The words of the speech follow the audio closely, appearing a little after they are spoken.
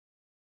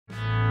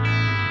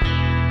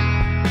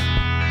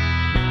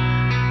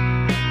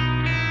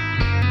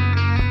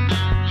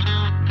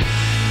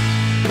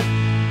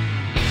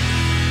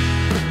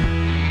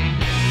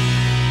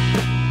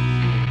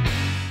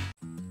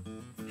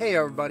Hey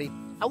everybody,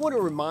 I want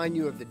to remind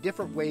you of the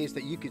different ways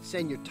that you could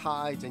send your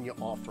tithes and your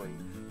offering.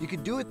 You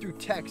could do it through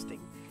texting.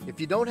 If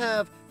you don't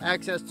have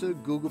access to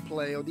Google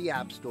Play or the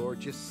App Store,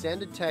 just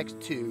send a text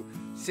to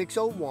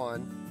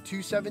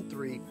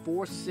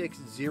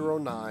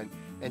 601-273-4609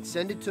 and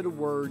send it to the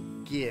word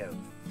GIVE.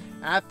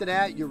 After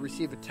that, you'll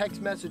receive a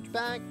text message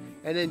back,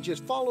 and then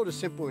just follow the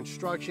simple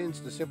instructions,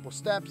 the simple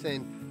steps,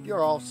 and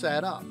you're all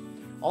set up.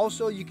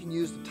 Also, you can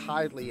use the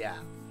Tidely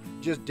app.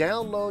 Just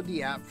download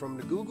the app from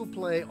the Google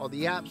Play or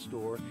the App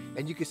Store,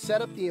 and you can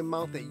set up the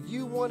amount that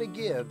you want to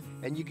give,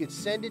 and you can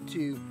send it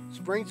to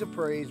Springs of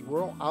Praise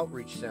World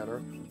Outreach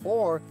Center,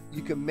 or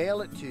you can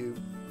mail it to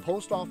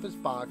Post Office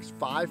Box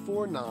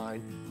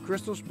 549,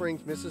 Crystal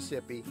Springs,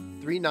 Mississippi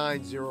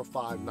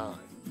 39059.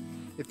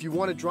 If you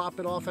want to drop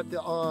it off at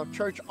the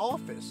church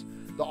office,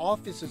 the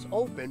office is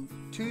open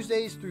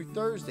Tuesdays through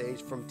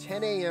Thursdays from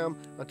 10 a.m.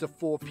 until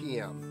 4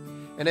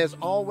 p.m. And as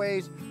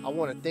always, I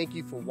want to thank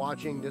you for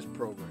watching this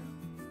program.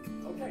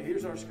 Okay,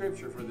 here's our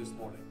scripture for this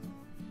morning.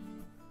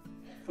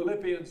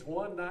 Philippians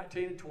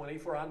 1:19 and 20.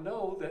 For I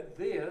know that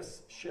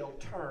this shall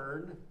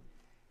turn.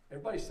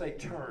 Everybody say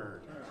turn.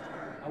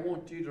 I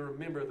want you to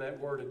remember that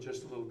word in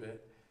just a little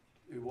bit.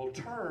 It will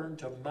turn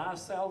to my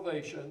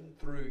salvation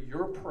through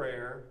your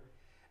prayer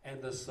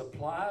and the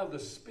supply of the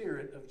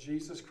Spirit of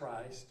Jesus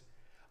Christ,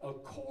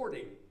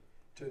 according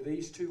to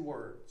these two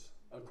words,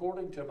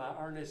 according to my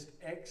earnest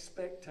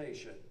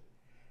expectation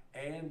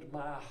and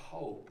my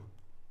hope,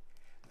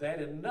 that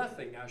in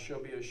nothing I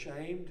shall be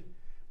ashamed,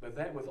 but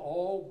that with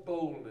all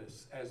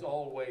boldness, as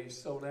always,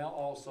 so now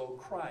also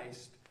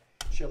Christ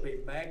shall be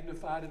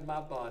magnified in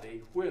my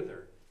body,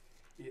 whether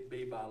it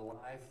be by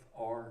life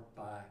or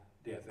by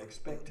death.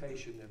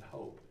 Expectation and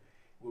hope.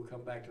 We'll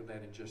come back to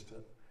that in just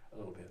a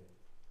little bit.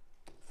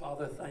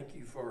 Father, thank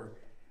you for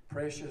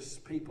precious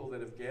people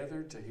that have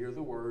gathered to hear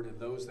the word, and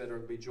those that are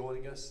going to be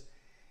joining us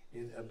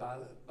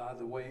by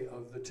the way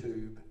of the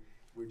tube.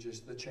 We're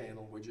just the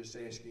channel. We're just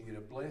asking you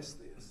to bless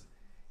this.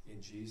 In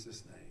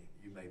Jesus' name,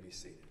 you may be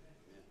seated.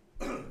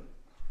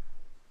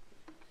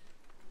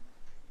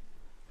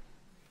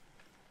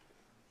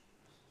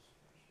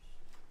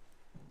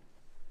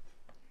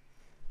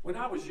 When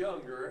I was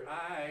younger,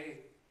 I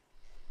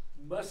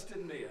must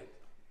admit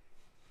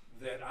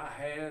that I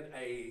had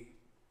a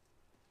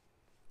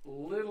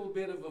little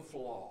bit of a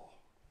flaw.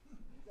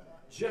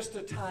 Just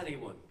a tiny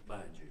one,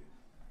 mind you.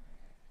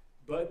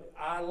 But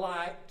I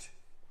liked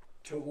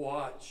to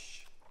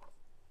watch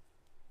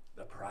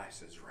The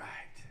Price is Right.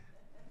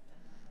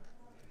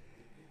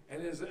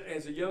 And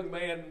as a young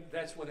man,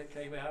 that's when it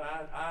came out.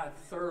 I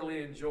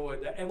thoroughly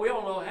enjoyed that. And we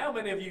all know, how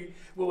many of you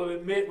will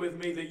admit with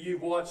me that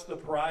you've watched The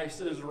Price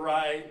is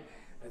Right?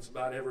 That's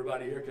about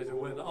everybody here, because it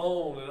went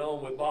on and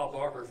on with Bob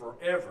Barker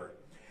forever.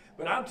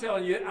 But I'm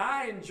telling you,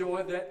 I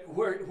enjoyed that,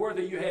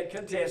 whether you had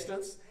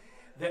contestants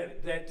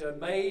that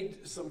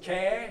made some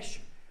cash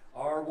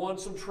or won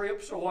some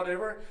trips or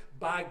whatever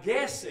by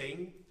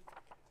guessing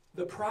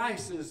the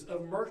prices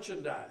of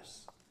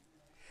merchandise.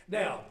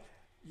 Now,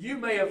 you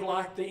may have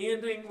liked the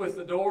ending with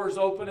the doors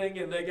opening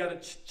and they got a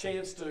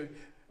chance to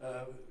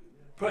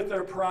put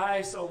their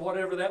price on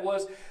whatever that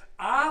was.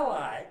 I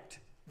liked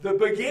the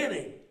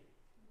beginning.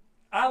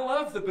 I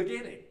love the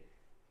beginning,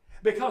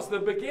 because the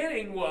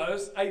beginning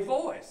was a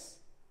voice.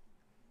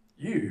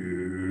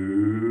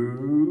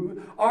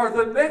 You are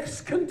the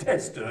next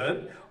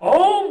contestant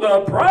on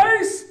The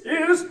Price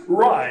is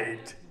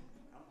Right.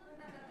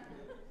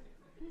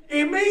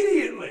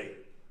 Immediately,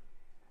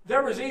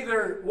 there was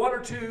either one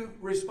or two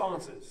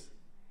responses.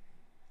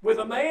 With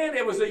a man,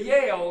 it was a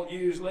yell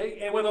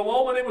usually, and with a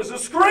woman, it was a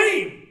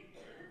scream.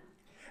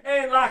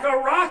 And like a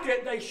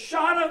rocket, they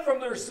shot up from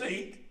their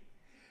seat,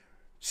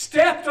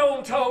 stepped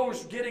on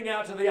toes getting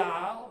out to the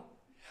aisle,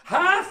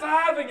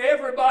 high-fiving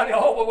everybody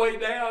all the way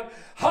down,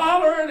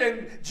 hollering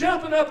and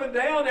jumping up and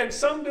down, and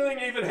some doing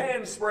even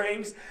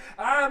handsprings.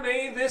 I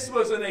mean, this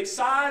was an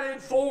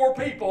excited four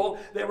people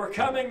that were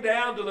coming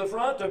down to the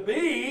front to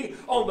be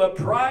on The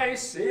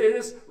Price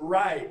is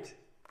Right.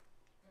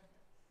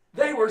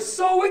 They were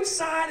so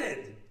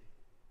excited.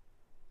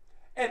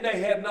 And they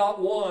had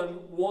not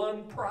won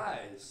one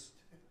prize.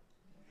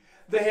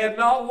 They had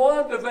not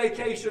won the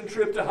vacation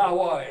trip to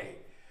Hawaii.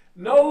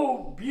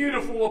 No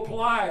beautiful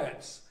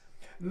appliance.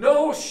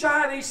 No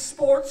shiny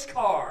sports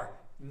car.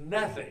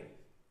 Nothing.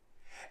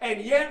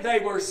 And yet they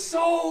were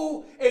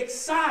so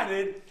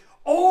excited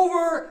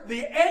over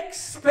the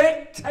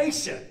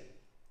expectation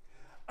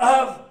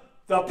of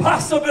the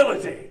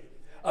possibility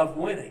of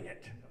winning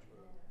it.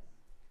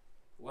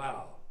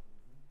 Wow.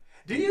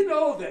 Do you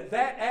know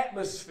that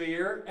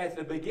atmosphere at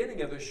the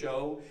beginning of the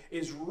show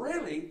is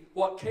really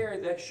what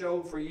carried that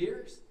show for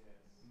years?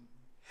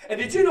 And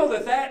did you know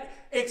that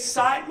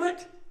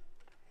excitement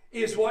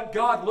is what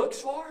God looks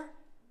for?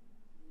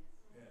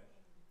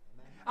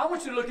 I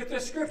want you to look at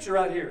this scripture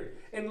right here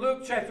in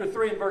Luke chapter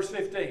 3 and verse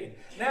 15.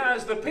 Now,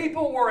 as the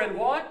people were in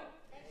what?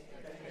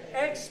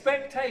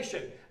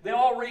 Expectation. They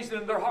all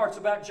reasoned in their hearts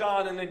about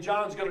John, and then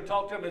John's going to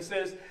talk to them and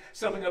says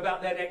something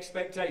about that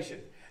expectation.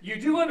 You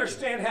do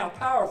understand how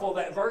powerful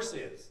that verse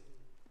is.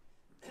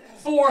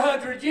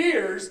 400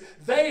 years,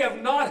 they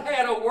have not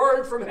had a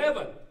word from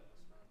heaven.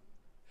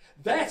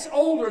 That's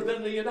older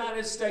than the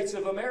United States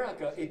of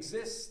America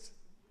exists.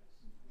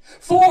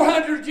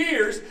 400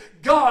 years,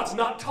 God's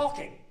not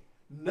talking.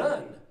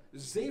 None.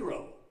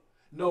 Zero.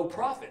 No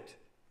prophet.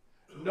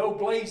 No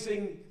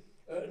blazing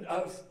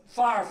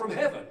fire from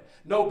heaven.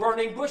 No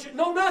burning bushes.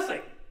 No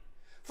nothing.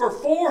 For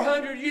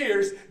 400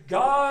 years,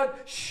 God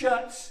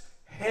shuts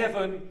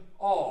heaven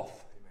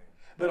off.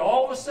 But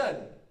all of a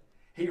sudden,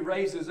 he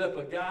raises up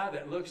a guy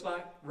that looks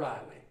like Riley.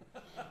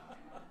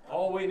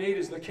 All we need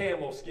is the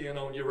camel skin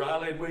on you,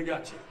 Riley, and we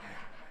got you.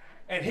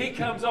 And he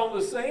comes on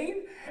the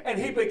scene, and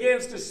he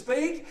begins to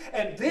speak,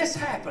 and this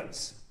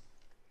happens.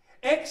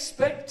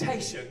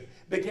 Expectation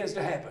begins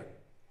to happen.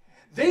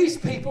 These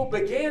people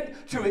begin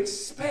to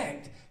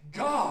expect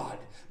God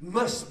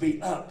must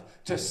be up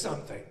to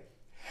something.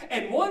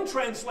 And one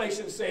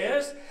translation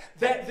says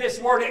that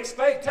this word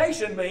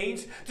expectation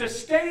means to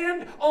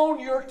stand on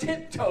your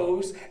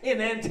tiptoes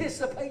in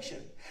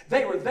anticipation.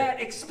 They were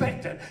that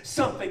expectant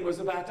something was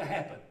about to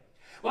happen.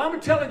 Well,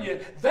 I'm telling you,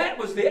 that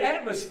was the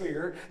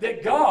atmosphere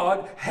that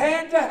God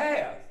had to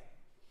have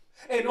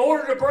in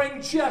order to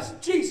bring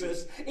just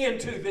Jesus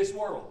into this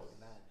world.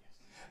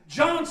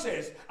 John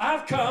says,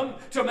 I've come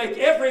to make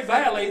every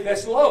valley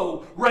that's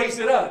low, raise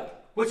it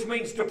up, which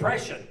means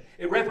depression.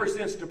 It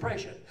represents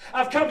depression.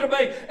 I've come to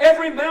make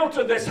every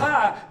mountain that's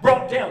high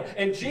brought down.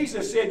 And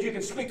Jesus said you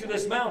can speak to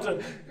this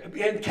mountain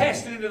and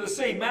cast it into the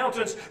sea.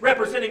 Mountains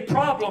representing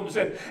problems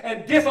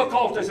and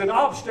difficulties and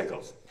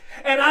obstacles.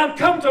 And I've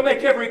come to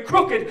make every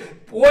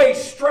crooked way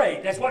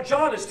straight. That's what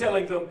John is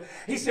telling them.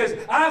 He says,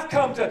 I've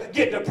come to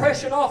get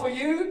depression off of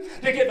you,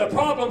 to get the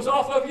problems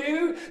off of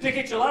you, to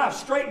get your life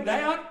straightened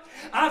out.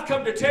 I've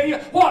come to tell you,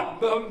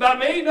 what? By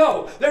me?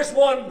 No. There's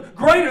one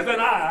greater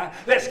than I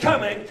that's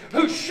coming,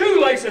 whose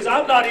shoelaces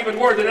I'm not even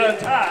worthy to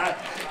untie.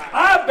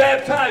 I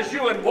baptize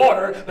you in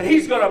water, but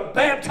he's going to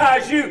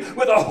baptize you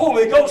with the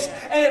Holy Ghost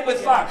and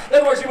with fire. In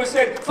other words, he was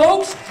saying,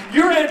 folks,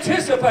 you're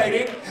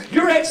anticipating,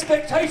 your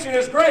expectation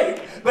is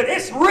great, but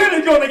it's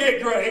really going to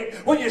get great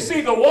when you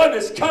see the one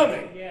that's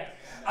coming.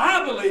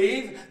 I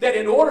believe that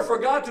in order for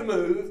God to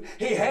move,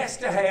 he has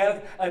to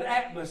have an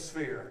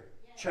atmosphere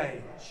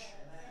change.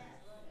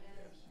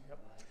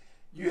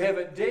 You have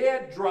a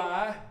dead,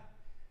 dry,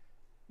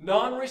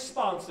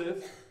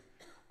 non-responsive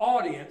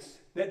audience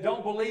that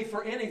don't believe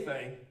for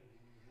anything.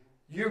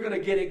 You're going to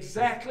get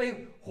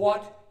exactly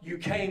what you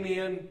came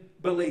in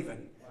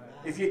believing.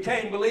 If you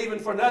came believing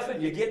for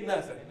nothing, you get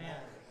nothing.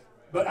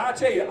 But I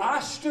tell you, I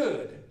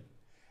stood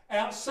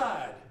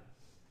outside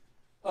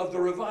of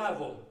the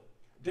revival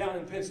down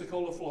in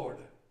Pensacola,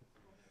 Florida.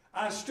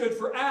 I stood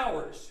for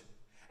hours.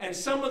 And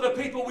some of the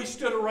people we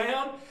stood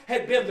around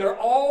had been there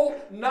all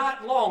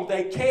night long.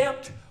 They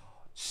camped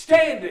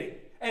standing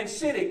and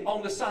sitting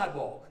on the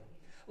sidewalk.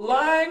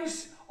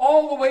 Lines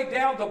all the way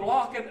down the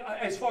block and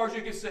as far as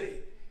you can see.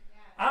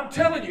 I'm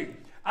telling you,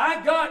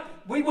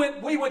 we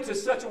went to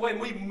such a way, and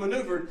we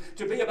maneuvered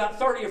to be about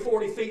 30 or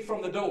 40 feet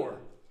from the door.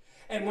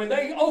 And when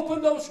they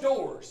opened those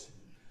doors,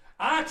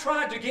 I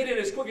tried to get in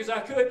as quick as I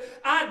could.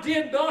 I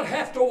did not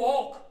have to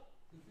walk.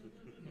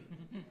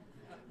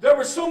 There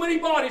were so many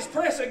bodies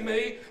pressing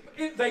me,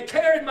 they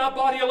carried my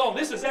body along.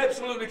 This is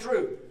absolutely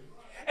true.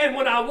 And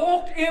when I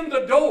walked in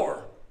the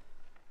door,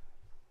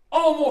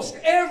 almost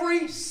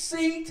every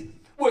seat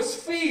was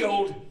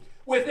filled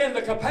within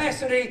the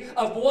capacity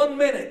of 1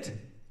 minute.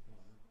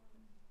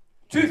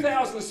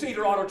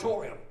 2,000-seater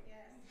auditorium.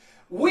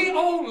 We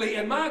only,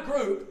 in my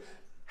group,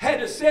 had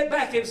to sit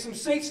back in some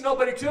seats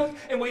nobody took,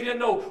 and we didn't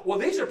know, well,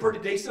 these are pretty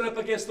decent up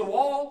against the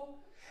wall.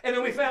 And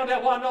then we found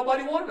out why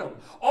nobody wanted them.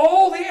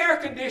 All the air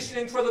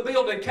conditioning for the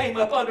building came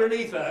up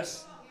underneath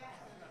us.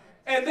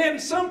 And then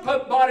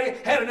somebody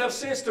had enough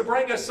sense to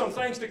bring us some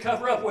things to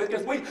cover up with,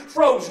 because we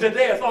froze to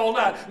death all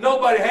night.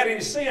 Nobody had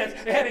any sense.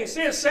 They had any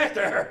sense sat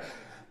there.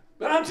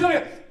 But I'm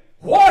telling you,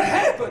 what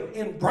happened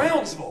in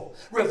Brownsville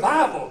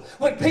revival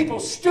when people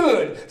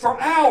stood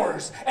for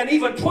hours and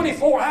even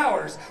 24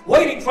 hours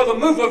waiting for the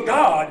move of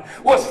God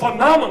was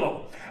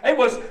phenomenal. It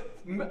was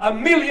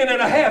 1.5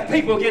 million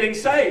people getting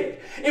saved.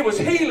 It was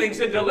healings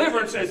and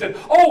deliverances and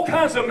all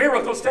kinds of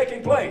miracles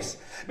taking place.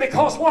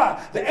 Because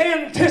why? The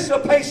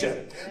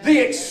anticipation, the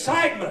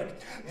excitement,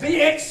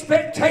 the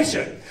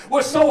expectation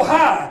was so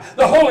high.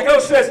 The Holy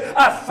Ghost says,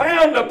 I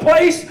found a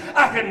place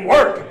I can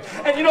work.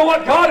 And you know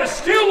what? God is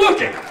still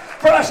looking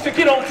for us to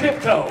get on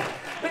tiptoe.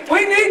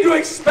 We need to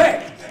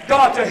expect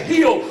God to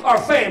heal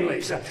our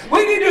families.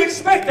 We need to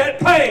expect that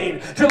pain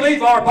to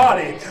leave our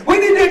body. We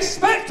need to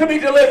expect to be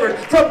delivered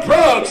from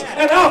drugs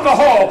and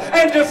alcohol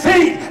and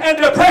defeat and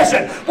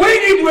depression. We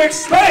need to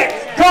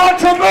expect God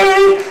to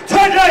move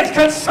today.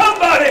 Can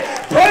somebody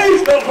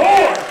praise the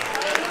Lord?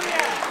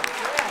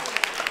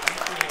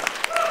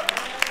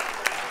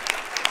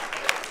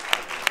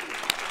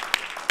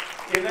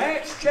 In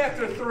Acts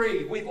chapter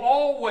 3, we've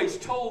always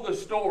told the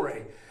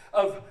story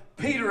of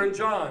Peter and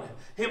John,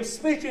 him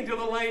speaking to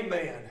the lame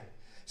man,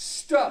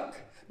 stuck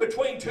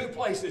between two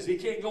places. He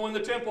can't go in the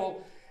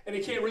temple, and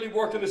he can't really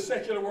work in the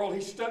secular world.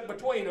 He's stuck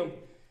between them.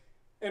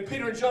 And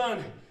Peter and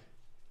John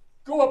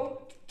go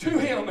up to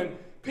him, and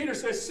Peter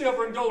says,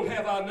 silver and gold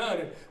have I none.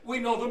 And we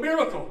know the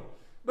miracle,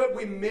 but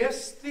we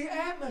miss the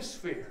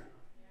atmosphere.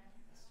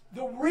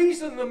 The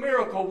reason the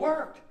miracle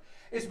worked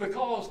is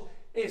because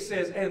it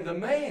says, and the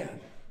man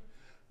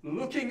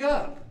looking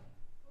up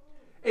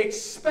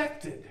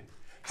expected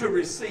to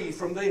receive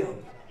from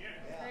them.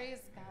 Praise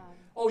God.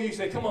 Oh, you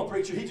say, come on,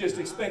 preacher, he just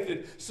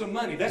expected some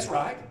money. That's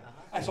right.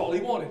 That's all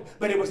he wanted.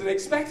 But it was an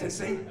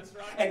expectancy.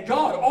 And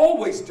God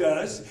always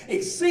does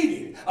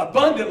exceeding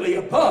abundantly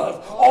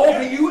above all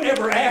that you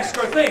ever ask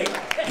or think.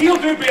 He'll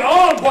do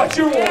beyond what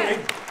you're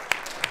wanting.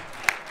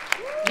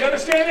 You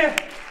understand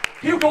that?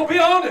 He'll go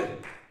beyond it.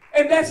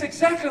 And that's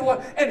exactly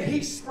what, and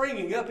he's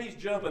springing up, he's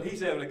jumping,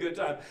 he's having a good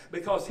time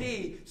because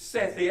he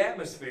set the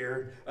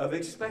atmosphere of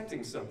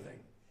expecting something.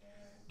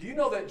 Do you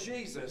know that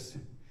Jesus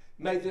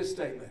made this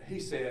statement?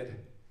 He said,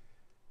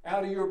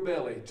 out of your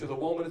belly to the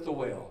woman at the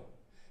well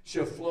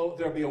shall flow,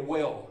 there'll be a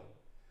well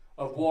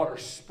of water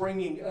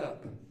springing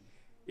up.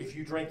 If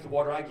you drink the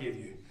water I give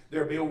you,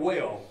 there'll be a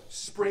well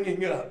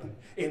springing up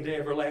into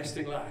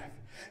everlasting life.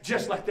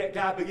 Just like that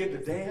guy began to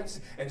dance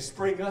and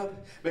spring up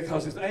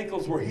because his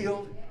ankles were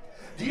healed.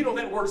 Do you know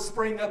that word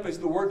spring up is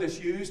the word that's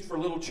used for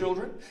little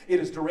children? It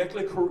is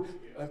directly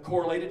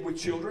correlated with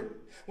children.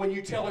 When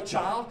you tell a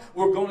child,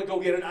 we're going to go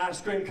get an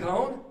ice cream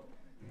cone.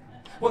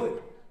 Well,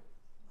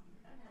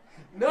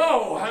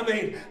 no, I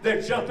mean,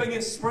 they're jumping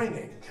and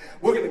springing.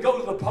 We're going to go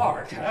to the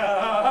park.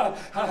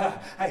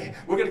 Hey,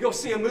 we're going to go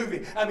see a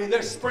movie. I mean,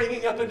 they're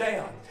springing up and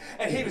down.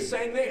 And he was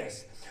saying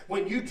this.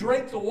 When you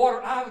drink the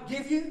water I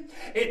give you,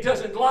 it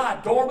doesn't lie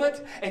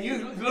dormant and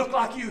you look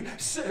like you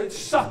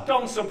sucked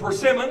on some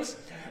persimmons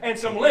and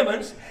some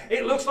lemons.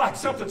 It looks like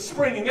something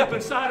springing up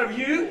inside of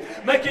you,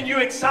 making you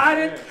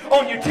excited,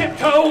 on your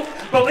tiptoes,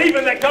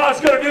 believing that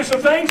God's going to do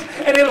some things,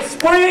 and it'll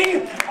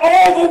spring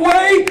all the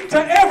way to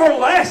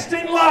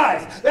everlasting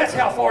life. That's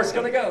how far it's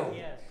going to go.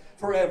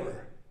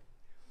 Forever.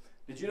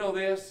 Did you know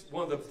this?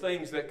 One of the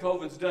things that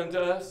COVID's done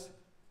to us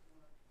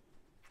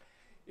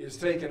is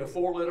taken a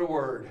 4-letter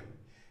word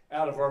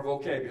out of our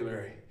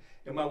vocabulary.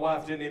 And my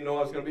wife didn't even know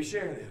I was going to be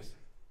sharing this.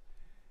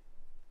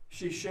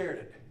 She shared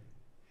it.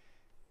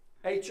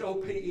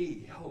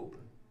 H-O-P-E, hope.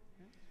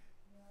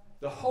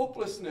 The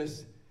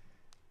hopelessness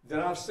that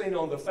I've seen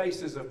on the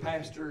faces of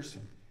pastors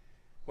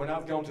when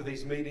I've gone to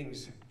these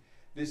meetings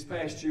this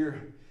past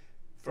year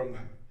from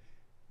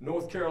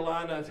North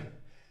Carolina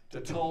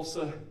to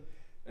Tulsa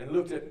and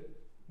looked at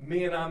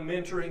men I'm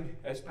mentoring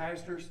as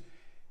pastors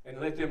and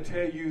let them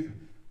tell you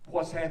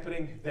what's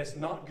happening that's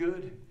not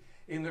good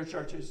in their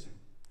churches.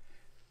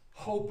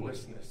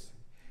 Hopelessness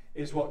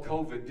is what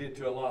COVID did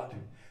to a lot.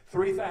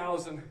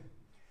 3,000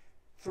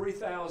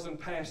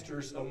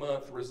 pastors a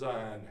month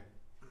resign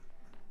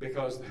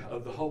because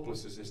of the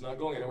hopelessness. It's not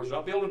going anywhere. We're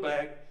not building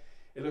back.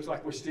 It looks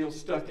like we're still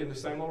stuck in the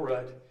same old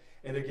rut,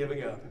 and they're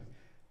giving up.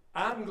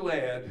 I'm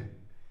glad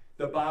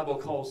the Bible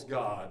calls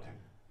God,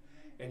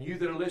 and you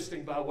that are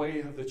listening by way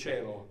of the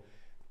channel,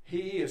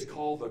 He is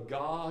called the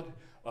God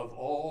of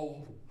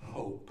all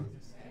hope.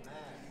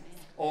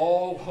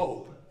 All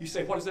hope. You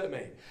say, what does that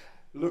mean?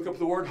 Look up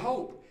the word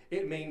hope.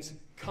 It means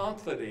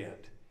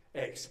confident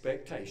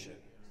expectation.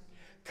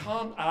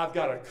 I've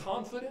got a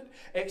confident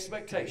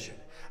expectation.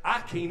 I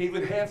can't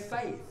even have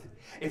faith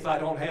if I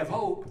don't have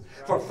hope.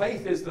 For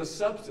faith is the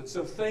substance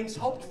of things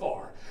hoped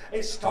for.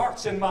 It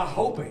starts in my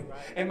hoping.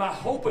 And my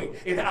hoping,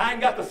 I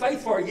ain't got the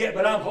faith for it yet,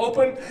 but I'm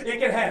hoping it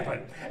can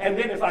happen. And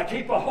then if I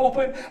keep a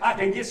hoping, I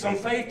can get some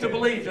faith to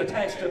believe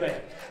attached to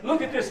that.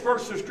 Look at this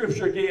verse of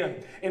Scripture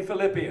again in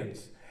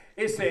Philippians.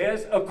 It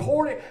says,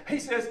 he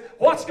says,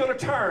 what's going to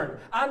turn?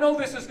 I know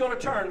this is going to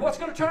turn. What's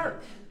going to turn?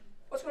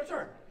 What's going to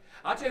turn?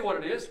 I'll tell you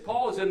what it is.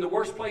 Paul is in the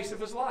worst place of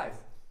his life.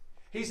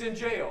 He's in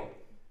jail.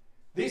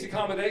 These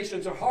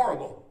accommodations are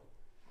horrible.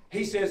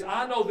 He says,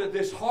 I know that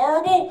this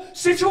horrible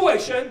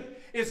situation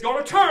is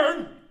going to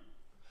turn.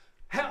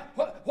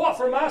 What?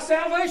 For my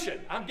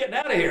salvation. I'm getting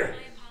out of here.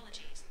 My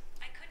apologies.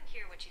 I couldn't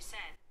hear what you said.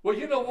 Well,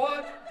 you know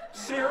what?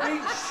 Siri,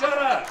 shut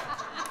up.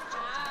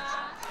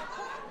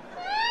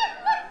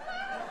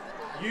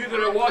 You that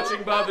are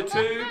watching by the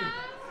tube,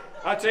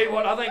 I tell you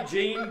what, I think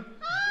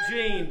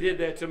Gene did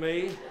that to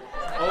me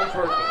on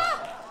purpose.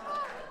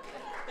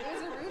 It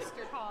was a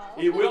rooster call.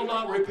 He will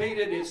not repeat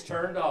it. It's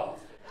turned off.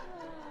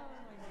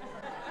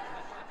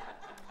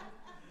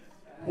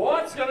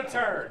 What's going to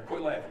turn?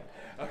 Quit laughing.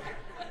 Okay.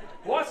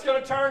 What's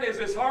going to turn is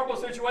this horrible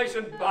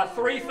situation by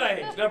 3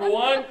 things. Number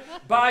 1,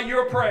 by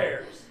your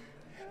prayers,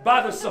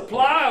 by the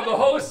supply of the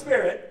Holy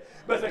Spirit.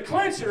 But the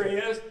clincher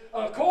is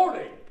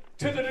according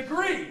to the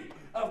degree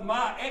of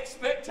my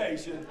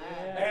expectation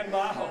and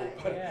my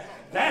hope.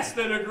 That's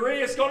the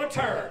degree it's going to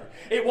turn.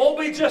 It won't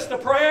be just the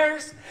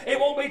prayers. It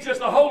won't be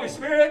just the Holy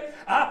Spirit.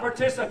 I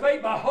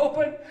participate by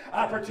hoping.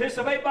 I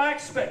participate by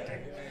expecting.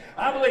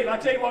 I believe, I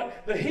tell you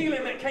what, the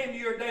healing that came to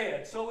your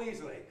dad so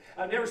easily.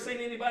 I've never seen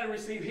anybody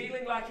receive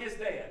healing like his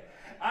dad.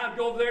 I'd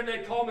go over there and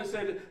they'd call me and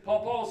say,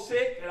 Paul's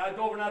sick, and I'd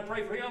go over and I'd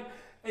pray for him.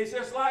 It's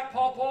just like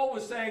Paul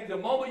was saying, the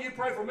moment you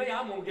pray for me,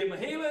 I'm going to get my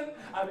healing.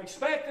 I'm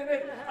expecting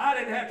it. I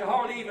didn't have to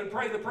hardly even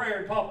pray the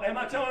prayer in Paul. Am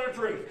I telling the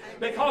truth?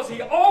 Because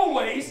he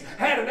always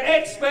had an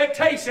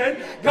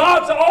expectation.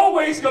 God's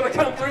always going to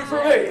come through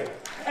for me.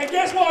 And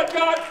guess what?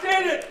 God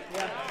did it.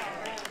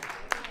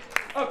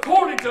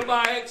 According to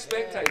my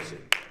expectation.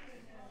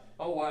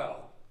 Oh,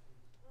 wow.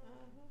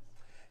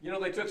 You know,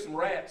 they took some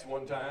rats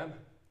one time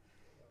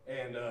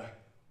and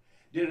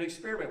did an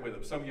experiment with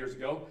them some years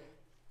ago.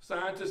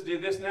 Scientists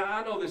did this. Now,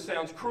 I know this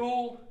sounds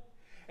cruel,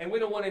 and we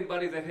don't want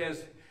anybody that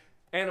has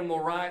animal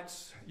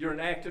rights. You're an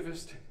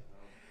activist.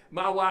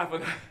 My wife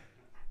and I,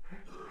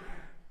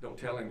 don't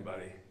tell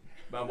anybody.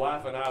 My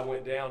wife and I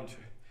went down to,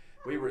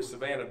 we were at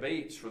Savannah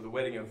Beach for the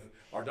wedding of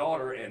our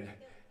daughter, and,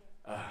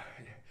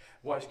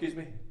 excuse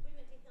me?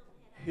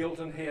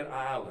 Hilton Head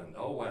Island.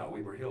 Oh, wow,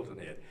 we were Hilton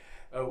Head.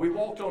 We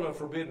walked on a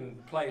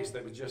forbidden place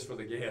that was just for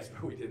the guests,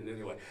 but we did it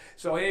anyway.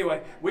 So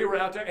anyway, we were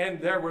out there, and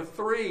there were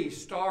 3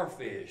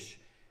 starfish,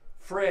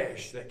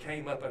 fresh, that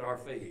came up at our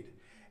feet.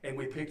 And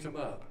we picked them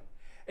up.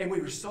 And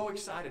we were so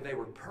excited. They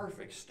were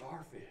perfect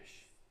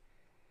starfish.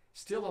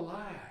 Still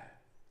alive.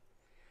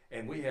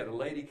 And we had a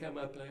lady come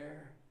up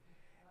there,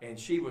 and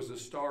she was a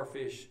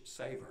starfish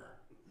saver.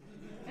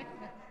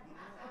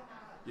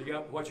 You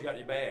got what you got in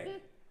your bag?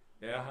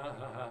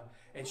 Yeah,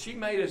 And she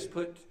made us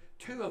put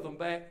 2 of them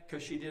back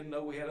because she didn't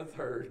know we had a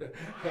third.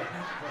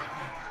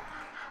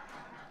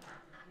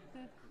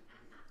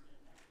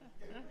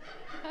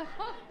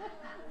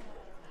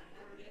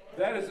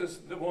 That is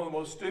one of the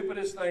most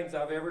stupidest things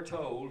I've ever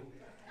told,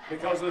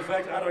 because of the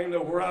fact that I don't even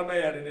know where I'm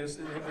at in this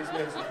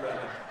message right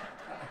now.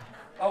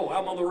 Oh,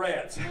 I'm on the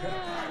rats.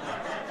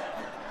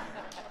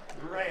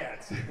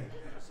 Rats.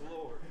 It's the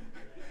Lord.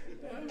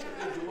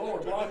 It's the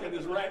Lord blocking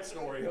this rat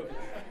story.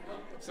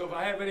 So if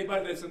I have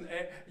anybody that's,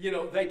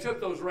 they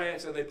took those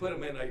rats and they put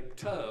them in a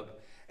tub,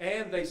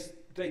 and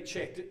they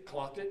checked it,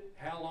 clocked it.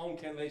 How long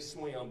can they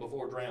swim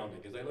before drowning?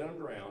 Because they let them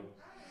drown.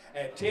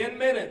 At 10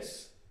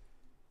 minutes,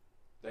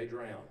 they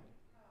drowned.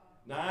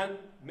 9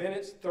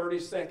 minutes, 30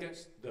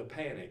 seconds, the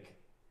panic,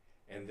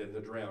 and then the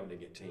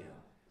drowning at 10.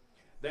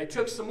 They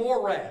took some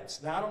more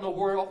rats. Now, I don't know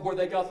where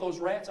they got those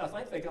rats. I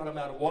think they got them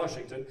out of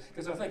Washington,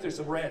 because I think there's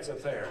some rats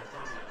up there.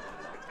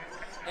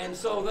 And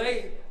so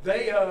they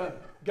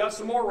got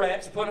some more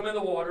rats, put them in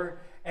the water,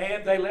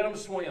 and they let them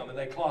swim, and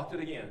they clocked it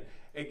again.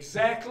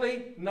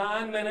 Exactly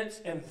 9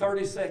 minutes and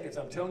 30 seconds.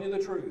 I'm telling you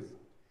the truth.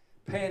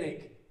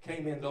 Panic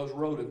came in those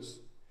rodents,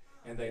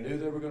 and they knew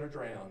they were going to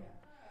drown.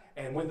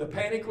 And when the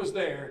panic was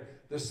there,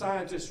 the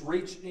scientists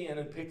reached in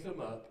and picked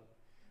them up,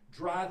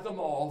 dried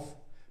them off,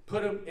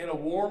 put them in a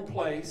warm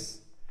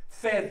place,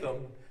 fed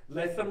them,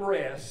 let them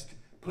rest,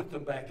 put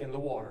them back in the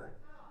water.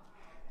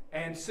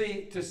 And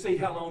to see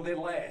how long they'd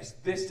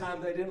last. This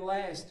time they didn't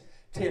last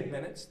 10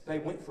 minutes. They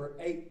went for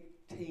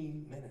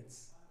 18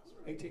 minutes.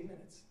 18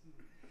 minutes.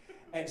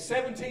 At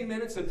 17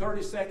 minutes and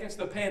 30 seconds,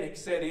 the panic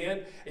set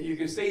in, and you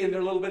could see in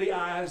their little bitty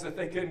eyes that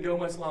they couldn't go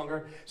much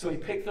longer. So he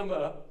picked them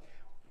up,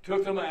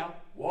 took them out,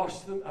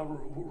 washed them,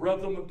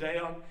 rubbed them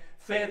down,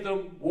 fed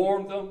them,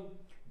 warmed them,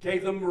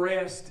 gave them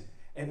rest,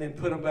 and then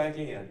put them back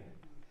in.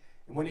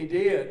 And when he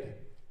did,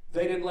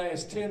 they didn't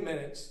last 10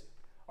 minutes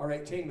or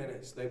 18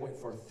 minutes. They went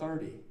for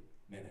 30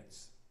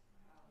 minutes.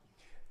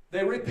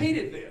 They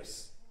repeated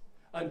this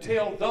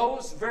until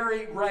those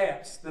very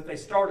rats that they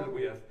started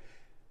with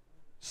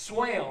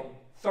swam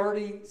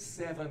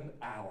 37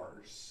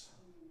 hours.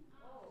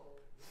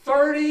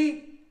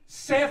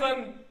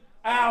 37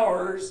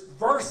 hours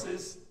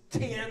versus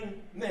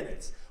 10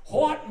 minutes.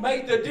 What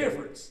made the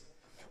difference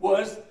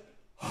was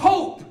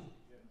hope,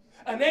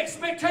 an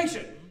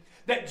expectation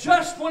that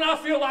just when I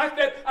feel like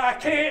that I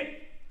can't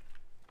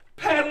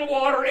paddle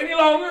water any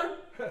longer,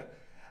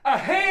 a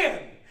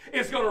hand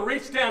is going to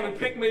reach down and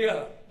pick me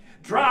up,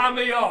 dry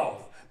me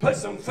off, put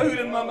some food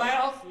in my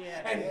mouth,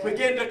 and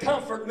begin to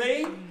comfort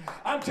me.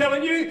 I'm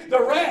telling you,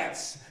 the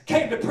rats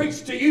came to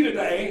preach to you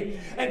today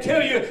and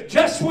tell you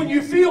just when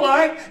you feel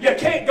like you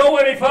can't go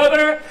any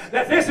further,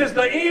 that this is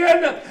the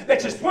end,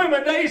 that your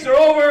swimming days are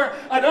over,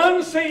 an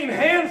unseen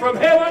hand from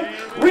heaven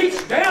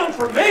reached down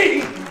for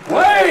me,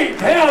 way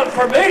down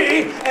for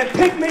me, and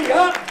picked me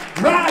up,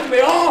 dried me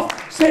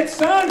off, said,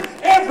 son,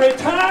 every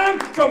time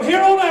from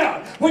here on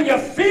out, when you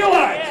feel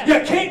like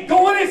you can't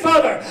go any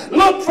further,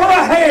 look for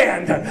a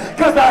hand,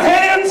 because the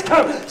hands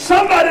come.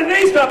 Somebody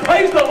needs to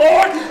praise the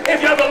Lord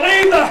if you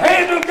believe the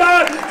hand of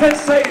God can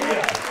save you.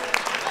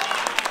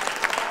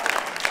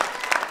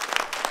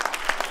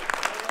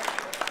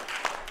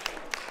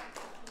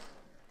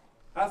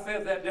 I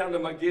fed that down to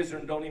my gizzard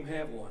and don't even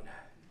have one.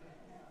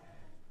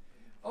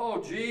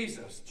 Oh,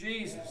 Jesus,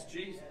 Jesus,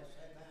 Jesus.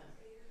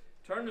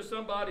 Turn to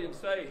somebody and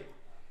say,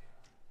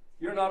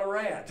 you're not a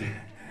rat.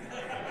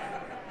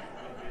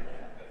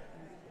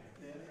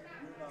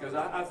 Because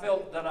I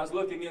felt that I was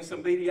looking in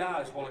some beady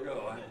eyes a while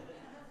ago.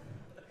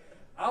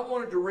 I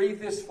wanted to read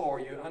this for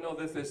you. I know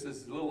that this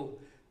is a little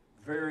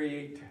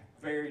varied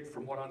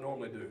from what I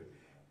normally do.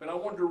 But I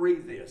wanted to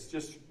read this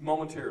just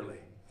momentarily.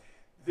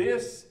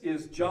 This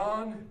is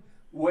John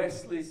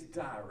Wesley's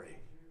diary.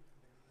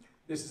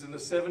 This is in the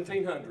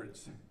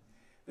 1700s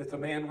that the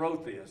man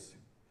wrote this.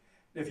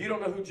 If you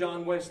don't know who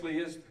John Wesley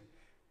is,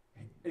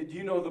 do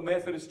you know the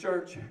Methodist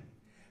Church?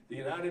 The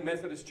United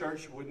Methodist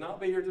Church would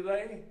not be here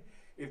today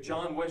if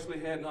John Wesley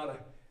had not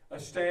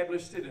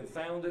established it and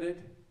founded it.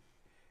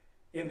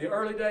 In the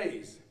early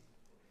days,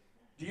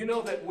 do you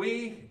know that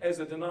we as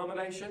a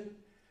denomination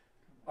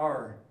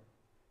are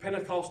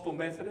Pentecostal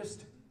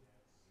Methodist?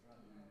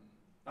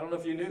 I don't know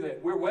if you knew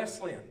that. We're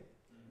Wesleyan.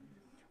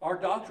 Our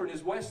doctrine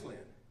is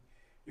Wesleyan.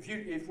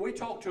 If we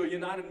talk to a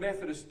United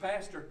Methodist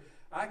pastor,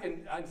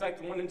 in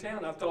fact, the one in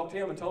town, I've talked to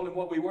him and told him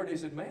what we were, and he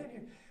said,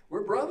 man,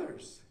 we're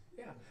brothers.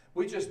 Yeah.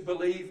 We just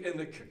believe in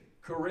the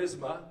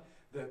charisma,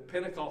 the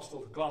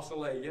Pentecostal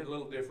glossolalia, a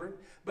little different.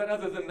 But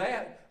other than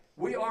that,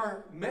 we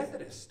are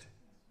Methodist.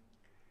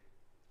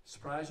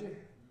 Surprise you?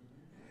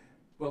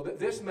 Well,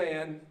 this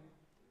man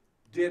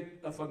did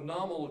a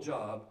phenomenal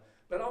job,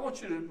 but I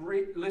want you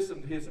to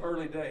listen to his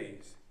early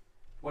days,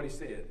 what he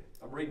said.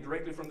 I'm reading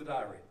directly from the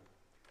diary.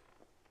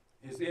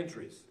 His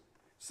entries.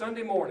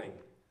 Sunday morning,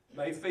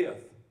 May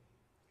 5th,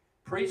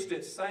 preached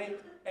at St.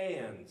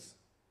 Anne's.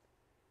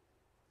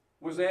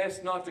 Was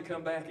asked not to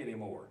come back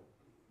anymore.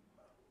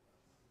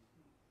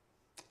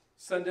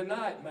 Sunday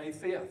night, May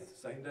 5th,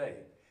 same day,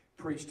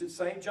 preached at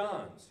St.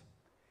 John's.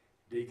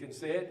 Deacon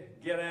said,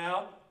 get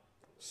out,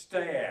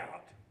 stay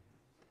out.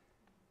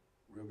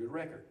 Real good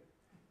record.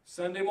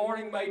 Sunday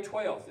morning, May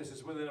 12th, this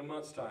is within a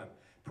month's time,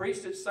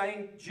 preached at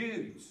St.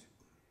 Jude's.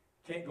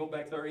 Can't go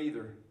back there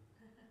either.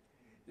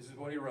 This is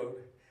what he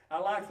wrote. I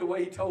like the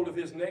way he told of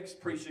his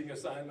next preaching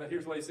assignment.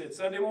 Here's what he said.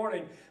 Sunday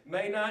morning,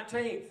 May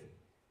 19th,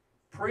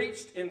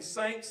 preached in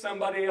St.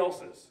 somebody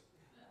else's.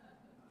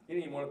 He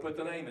didn't even want to put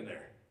the name in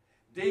there.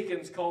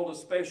 Deacons called a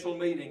special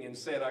meeting and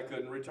said I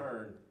couldn't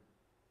return.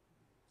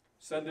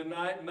 Sunday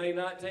night, May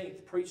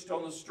 19th, preached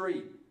on the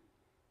street.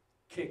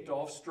 Kicked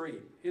off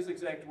street. His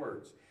exact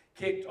words.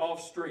 Kicked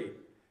off street.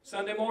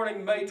 Sunday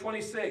morning, May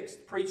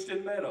 26th, preached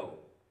in Meadow.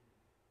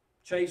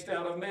 Chased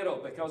out of Meadow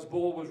because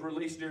bull was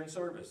released during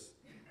service.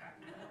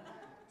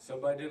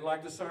 Somebody didn't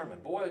like the sermon.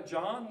 Boy,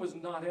 John was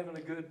not having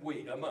a good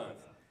month.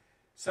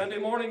 Sunday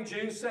morning,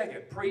 June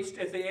 2nd, preached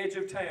at the edge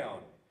of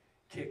town.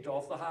 Kicked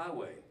off the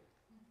highway.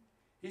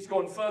 He's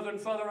going further and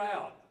further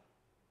out.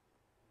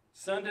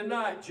 Sunday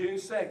night, June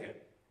 2nd,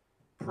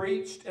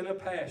 preached in a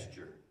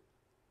pasture.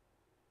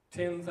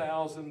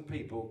 10,000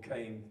 people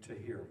came to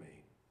hear me.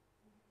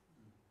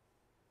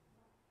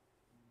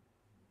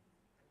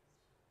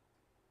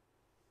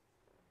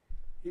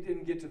 He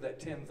didn't get to that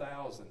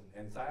 10,000,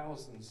 and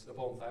thousands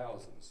upon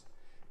thousands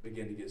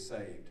began to get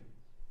saved.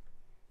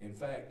 In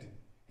fact,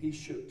 he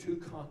shook 2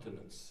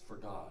 continents for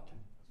God.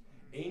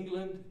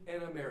 England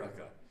and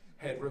America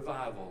had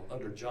revival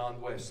under John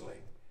Wesley,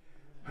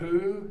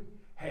 who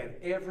had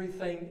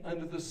everything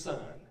under the sun.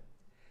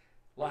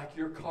 Like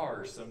your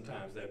cars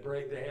sometimes that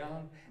break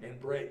down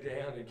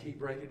and keep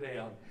breaking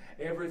down.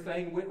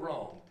 Everything went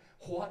wrong.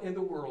 What in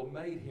the world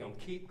made him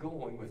keep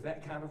going with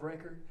that kind of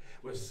record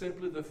was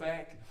simply the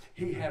fact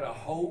he had a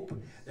hope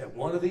that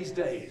one of these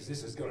days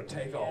this is going to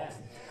take off.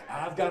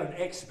 I've got an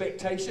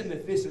expectation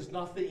that this is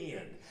not the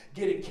end.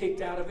 Getting kicked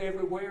out of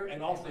everywhere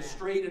and off the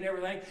street and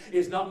everything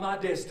is not my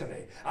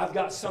destiny. I've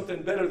got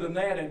something better than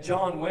that, and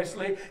John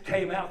Wesley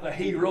came out the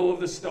hero of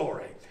the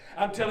story.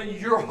 I'm telling you,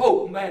 your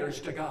hope matters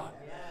to God.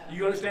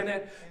 You understand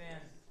that?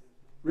 Amen.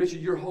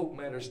 Richard, your hope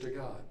matters to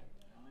God.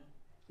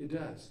 It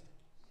does.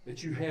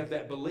 That you have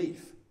that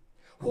belief.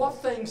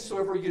 What things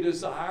soever you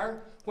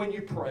desire when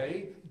you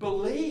pray,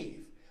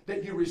 believe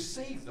that you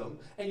receive them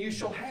and you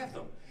shall have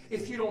them.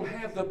 If you don't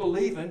have the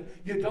believing,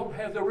 you don't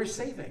have the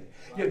receiving.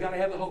 You've got to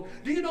have the hope.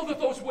 Do you know that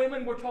those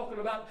women we're talking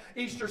about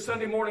Easter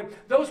Sunday morning,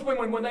 those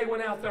women when they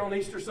went out there on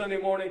Easter Sunday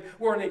morning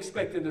weren't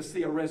expecting to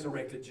see a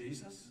resurrected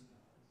Jesus.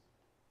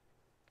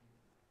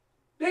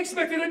 They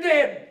expected a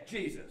dead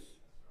Jesus.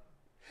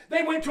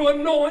 They went to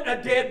anoint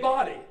a dead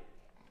body.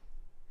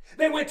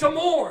 They went to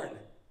mourn.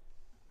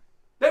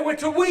 They went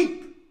to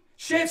weep,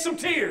 shed some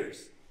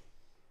tears.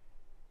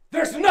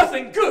 There's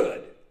nothing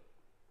good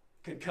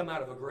can come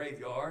out of a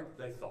graveyard,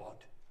 they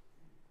thought.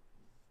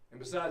 And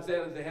besides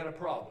that, they had a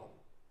problem.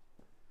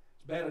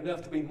 It's bad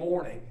enough to be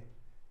mourning,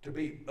 to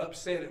be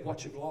upset at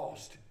what you've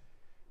lost.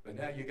 But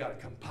now you got a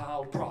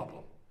compiled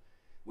problem.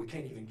 We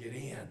can't even get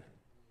in.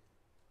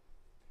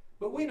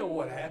 But we know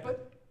what happened.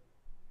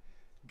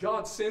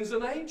 God sends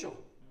an angel,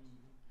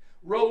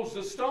 rolls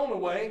the stone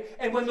away,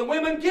 and when the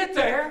women get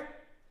there,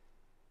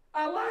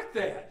 I like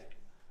that.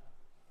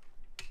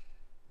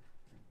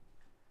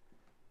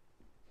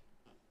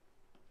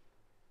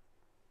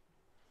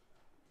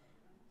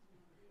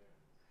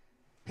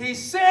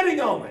 He's sitting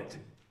on it.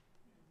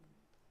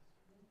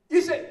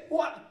 You say,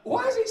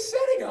 why is he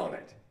sitting on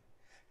it?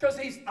 Because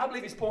I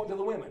believe he's pointing to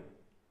the women.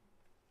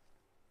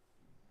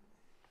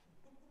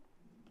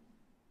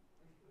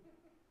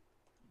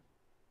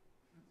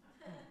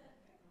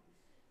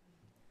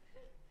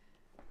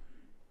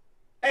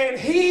 And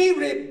he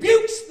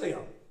rebukes them.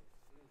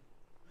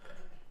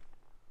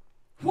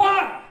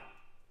 Why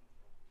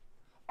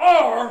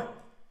are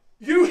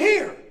you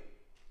here?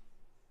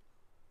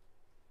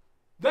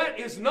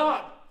 is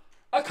not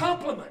a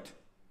compliment.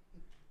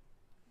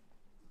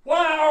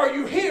 Why are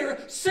you here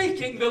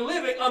seeking the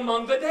living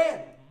among the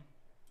dead?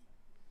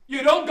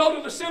 You don't go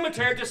to the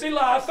cemetery to see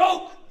live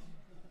folk.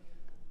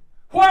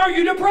 Why are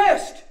you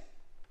depressed?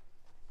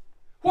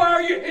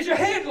 Why is your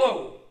head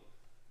low?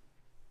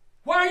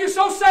 Why are you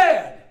so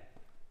sad?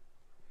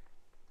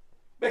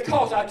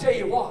 Because I tell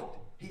you what,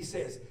 he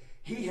says,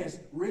 he has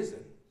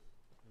risen.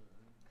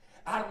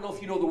 I don't know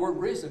if you know the word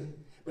risen,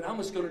 but I'm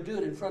just going to do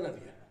it in front of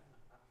you.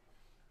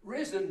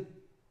 Risen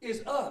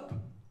is up.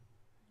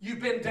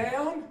 You've been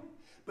down,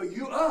 but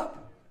you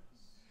up.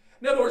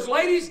 In other words,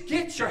 ladies,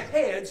 get your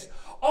heads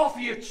off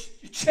your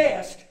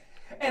chest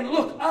and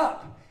look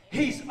up.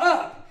 He's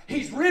up.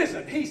 He's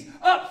risen. He's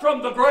up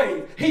from the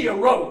grave. He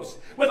arose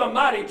with a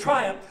mighty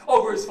triumph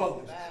over his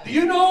foes. Do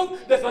you know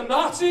that the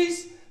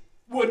Nazis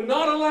would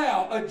not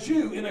allow a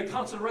Jew in a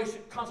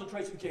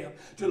concentration camp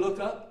to look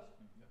up?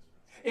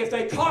 If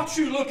they caught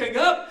you looking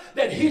up,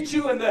 they'd hit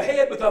you in the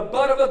head with the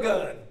butt of a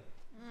gun.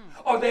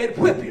 Or they'd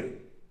whip you.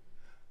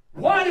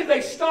 Why did they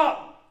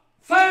stop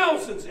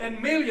thousands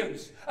and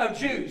millions of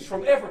Jews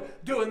from ever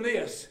doing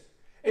this?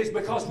 It's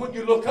because when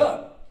you look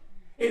up,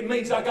 it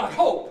means I got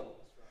hope.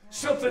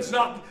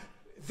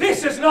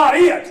 This is not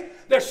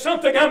it. There's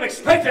something I'm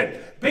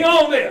expecting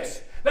beyond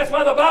this. That's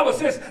why the Bible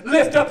says,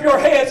 lift up your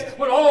heads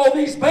when all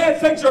these bad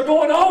things are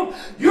going on.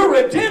 Your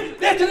redemption,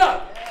 lift it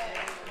up.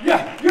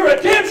 Yeah, your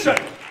redemption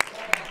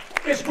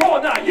is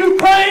growing now.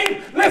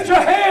 Ukraine, lift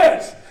your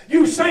heads.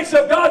 You saints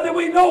of God that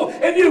we know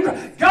in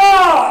Ukraine.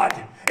 God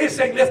is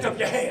saying, lift up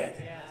your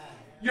head.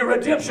 Your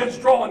redemption's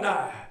drawing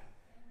nigh.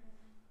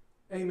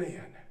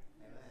 Amen.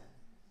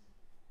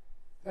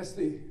 That's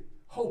the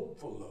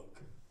hopeful look.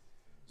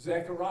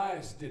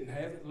 Zacharias didn't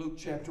have it. Luke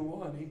chapter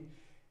 1,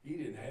 he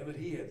didn't have it.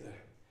 He had the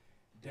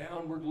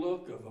downward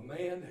look of a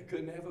man that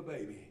couldn't have a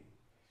baby.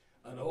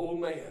 An old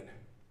man.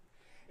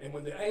 And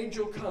when the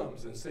angel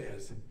comes and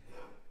says,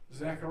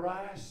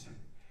 Zacharias,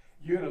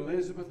 you and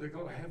Elizabeth are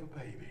going to have a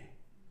baby.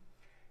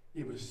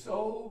 He was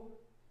so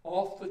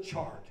off the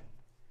chart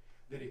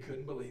that he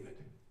couldn't believe it.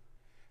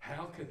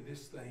 How can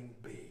this thing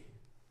be?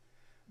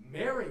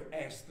 Mary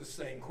asked the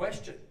same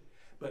question,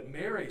 but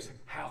Mary's,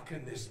 how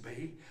can this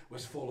be,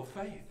 was full of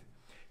faith.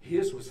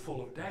 His was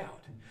full of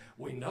doubt.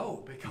 We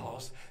know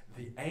because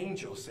the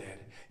angel said,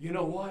 you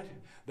know what?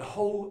 The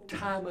whole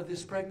time of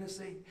this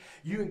pregnancy,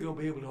 you ain't going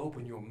to be able to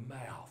open your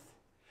mouth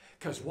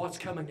because what's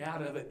coming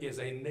out of it is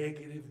a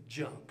negative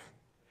junk.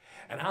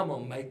 And I'm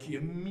going to make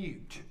you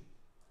mute.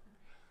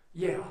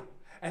 Yeah,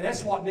 and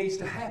that's what needs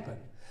to happen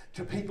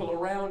to people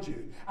around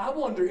you. I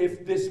wonder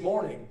if this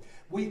morning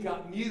we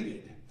got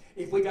muted,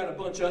 if we got a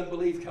bunch of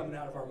unbelief coming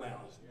out of our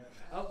mouths.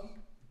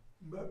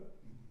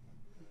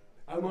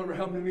 I wonder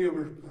how many of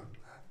you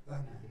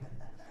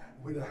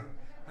with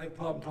a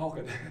problem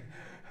talking.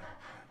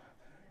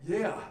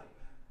 Yeah,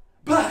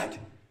 but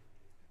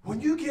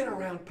when you get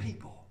around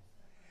people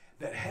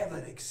that have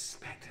an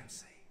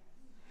expectancy,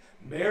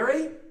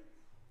 Mary,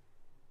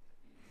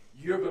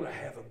 you're going to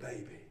have a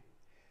baby.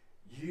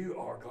 You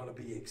are going to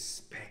be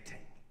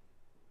expecting.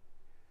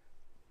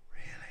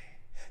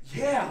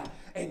 Really? Yeah,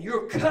 and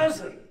your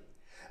cousin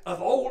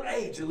of old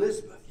age,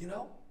 Elizabeth, you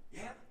know?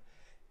 Yeah,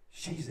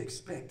 she's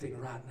expecting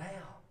right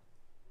now.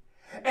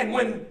 And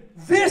when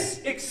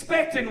this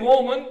expecting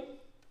woman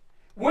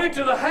went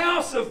to the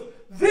house of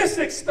this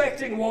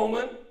expecting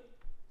woman,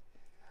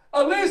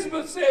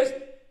 Elizabeth says,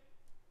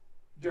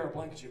 Darrel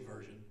Blankenship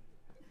version,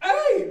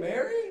 hey,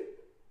 Mary,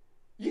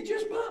 you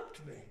just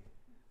bumped me.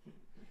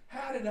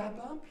 How did I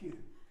bump you?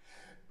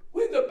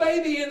 When the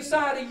baby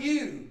inside of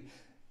you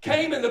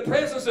came in the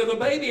presence of the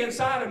baby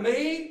inside of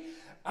me,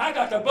 I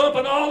got the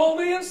bumping all on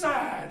the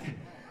inside.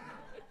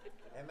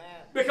 Amen.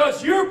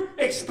 Because you're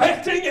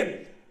expecting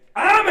and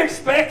I'm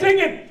expecting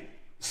and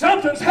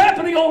something's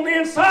happening on the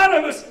inside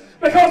of us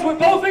because we're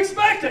both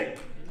expecting.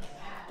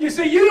 You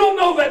see, you don't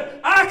know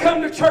that I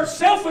come to church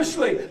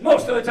selfishly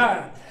most of the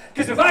time.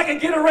 Because if I can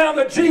get around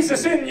the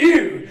Jesus in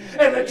you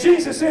and the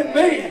Jesus in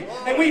me,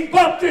 and we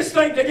bump this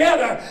thing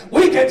together,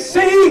 we can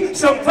see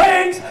some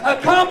things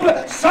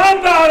accomplished.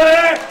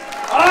 Somebody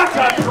ought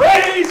to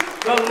praise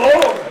the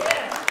Lord.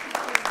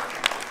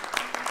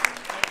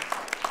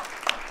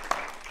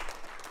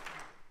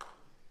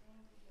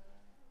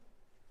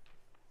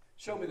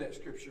 Show me that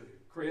scripture,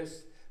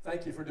 Chris.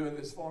 Thank you for doing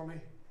this for me.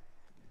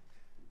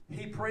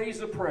 He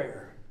prays a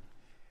prayer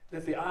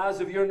that the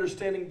eyes of your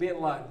understanding be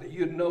enlightened, that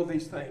you'd know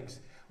these things.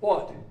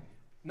 What?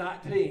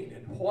 19.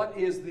 And what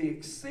is the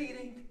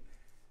exceeding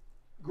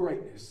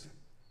greatness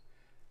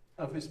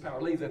of his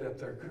power? Leave that up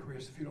there,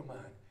 Chris, if you don't mind.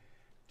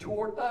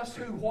 Toward us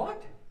who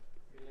what?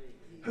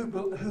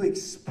 Who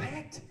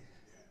expect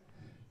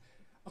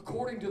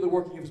according to the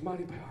working of his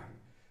mighty power.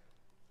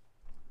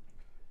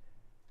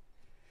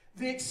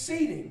 The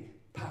exceeding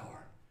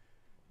power.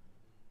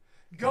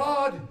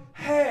 God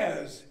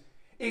has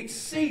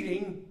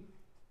exceeding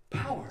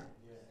power.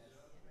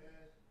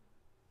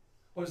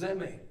 What does that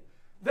mean?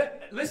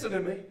 Listen to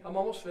me. I'm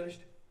almost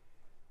finished.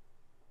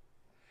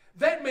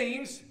 That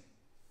means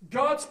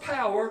God's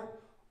power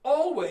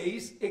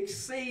always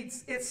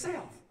exceeds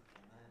itself.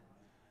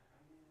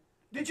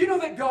 Did you know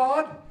that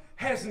God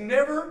has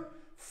never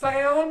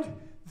found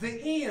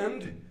the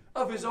end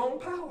of his own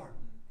power?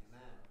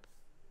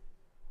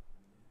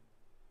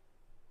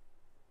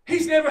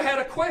 He's never had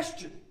a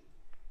question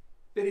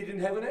that he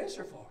didn't have an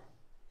answer for.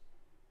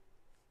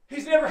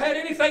 He's never had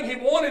anything he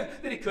wanted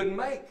that he couldn't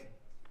make.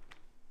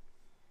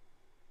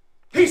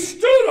 He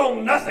stood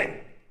on nothing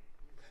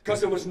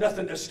because there was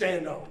nothing to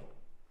stand on,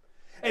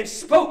 and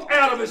spoke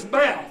out of his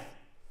mouth.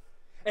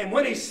 And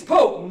when he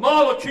spoke,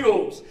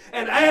 molecules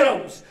and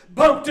atoms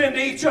bumped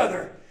into each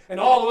other, and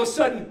all of a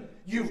sudden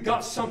you've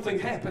got something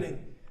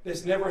happening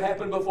that's never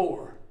happened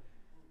before.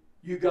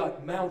 You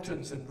got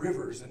mountains and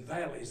rivers and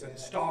valleys and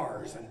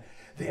stars, and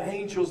the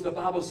angels, the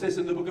Bible says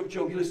in the book of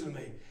Job, you listen to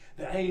me,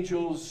 the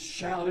angels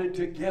shouted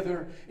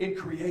together in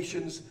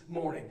creation's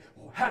morning.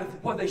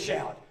 What did they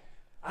shout?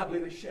 I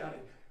believe they shouted,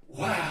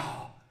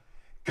 wow,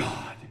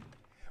 God,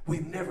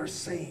 we've never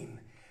seen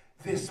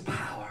this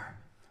power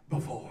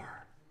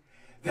before.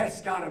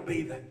 That's got to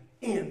be the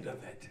end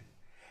of it.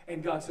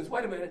 And God says,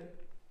 wait a minute,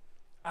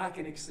 I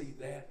can exceed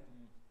that.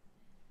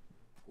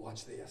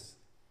 Watch this.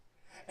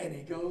 And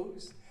he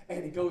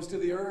goes to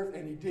the earth,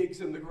 and he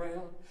digs in the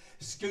ground,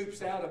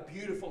 scoops out a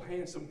beautiful,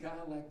 handsome guy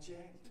like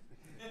Jack.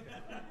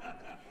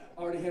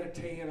 Already had a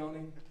tan on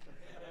him.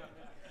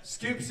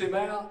 Scoops him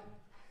out,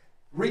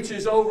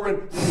 reaches over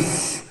and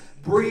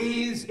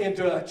breathes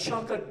into a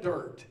chunk of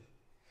dirt.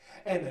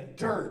 And the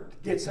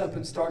dirt gets up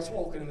and starts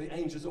walking, and the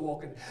angels are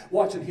walking,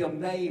 watching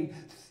him name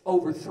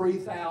over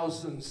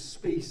 3,000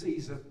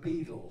 species of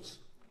beetles.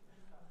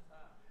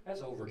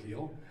 That's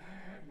overkill.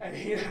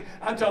 And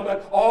I'm talking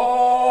about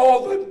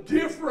all the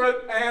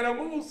different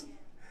animals.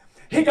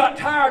 He got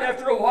tired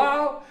after a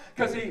while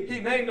because he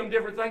named them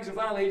different things, and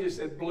finally he just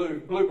said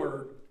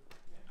bluebird,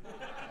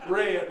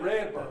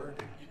 red bird.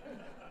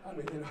 I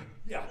mean,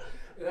 yeah,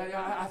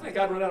 I think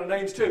I'd run out of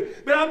names too.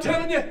 But I'm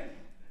telling you,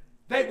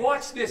 they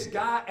watched this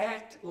guy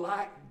act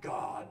like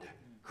God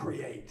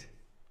create.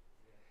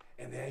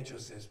 And the angel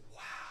says, wow,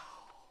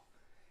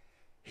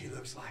 he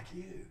looks like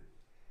you,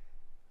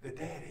 the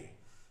daddy.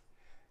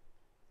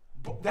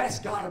 But that's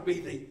got to be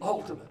the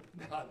ultimate.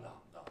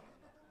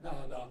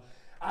 No.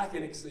 I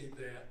can exceed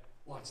that.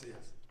 Watch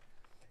this.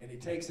 And he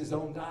takes his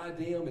own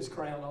diadem, his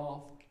crown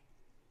off.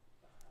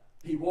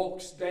 He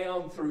walks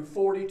down through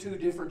 42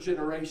 different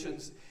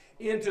generations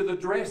into the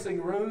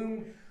dressing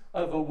room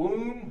of a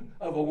womb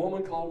of a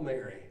woman called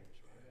Mary,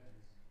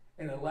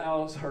 and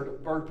allows her to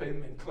burp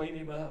him and clean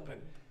him up,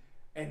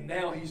 and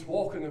now he's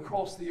walking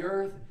across the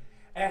earth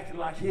acting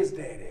like his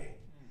daddy,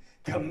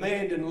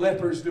 commanding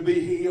lepers to be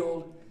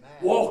healed,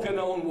 walking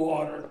on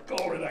water,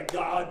 glory to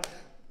God,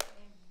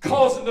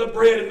 causing the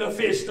bread and the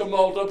fish to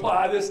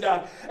multiply, this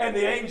guy. And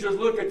the angels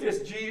look at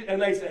this Jesus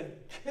and they said,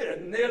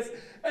 goodness,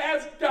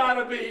 that's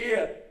gotta be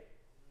it.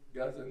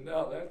 God said,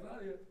 no, that's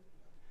not it.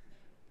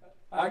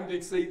 I can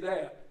exceed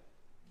that.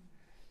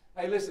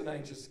 Hey, listen,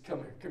 angels, come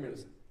here,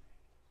 listen.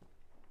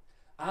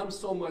 I'm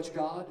so much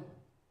God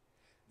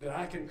that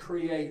I can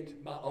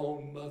create my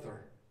own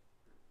mother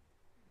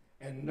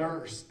and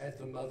nurse at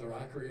the mother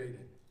I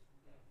created.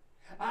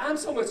 I'm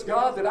so much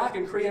God that I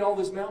can create all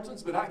these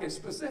mountains, but I can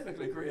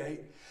specifically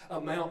create a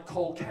mount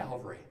called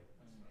Calvary.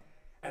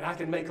 And I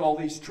can make all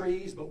these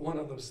trees, but one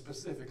of them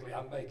specifically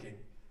I'm making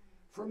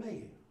for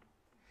me.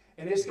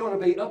 And it's going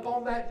to be up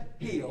on that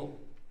hill,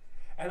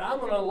 and I'm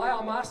going to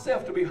allow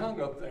myself to be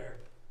hung up there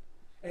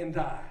and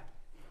die.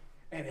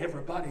 And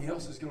everybody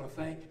else is going to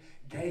think,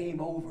 game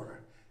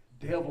over,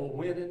 devil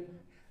winning,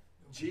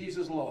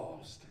 Jesus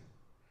lost.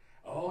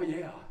 Oh,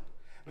 yeah.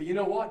 But you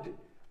know what?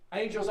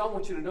 Angels, I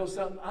want you to know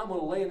something. I'm going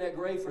to lay in that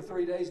grave for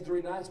 3 days and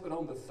 3 nights, but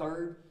on the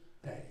third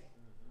day.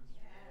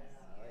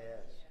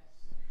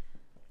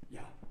 Yeah.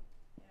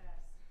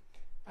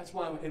 That's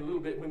why in a little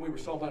bit when we were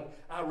talking about,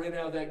 I ran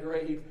out of that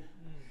grave,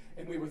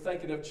 and we were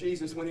thinking of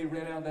Jesus when he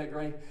ran out of that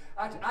grave.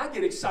 I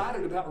get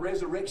excited about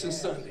Resurrection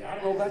Sunday. I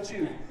don't know about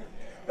you.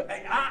 But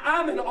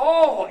I'm in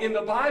awe in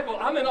the Bible.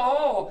 I'm in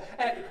awe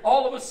at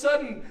all of a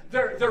sudden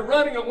they're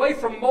running away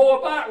from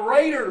Moabite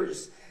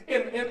raiders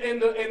in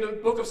the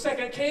book of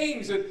 2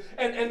 Kings,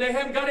 and they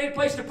haven't got any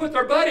place to put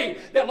their buddy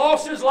that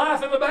lost his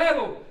life in the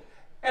battle.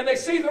 And they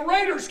see the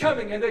raiders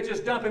coming, and they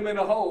just dump him in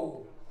a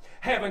hole,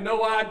 having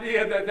no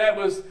idea that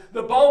was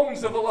the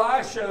bones of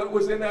Elisha that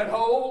was in that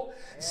hole.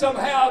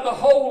 Somehow the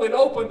hole had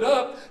opened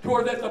up to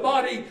where that the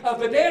body of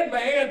the dead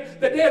man,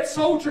 the dead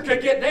soldier,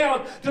 could get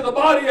down to the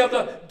body of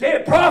the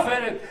dead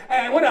prophet.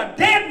 And when a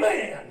dead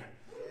man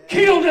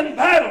killed in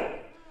battle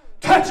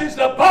touches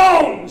the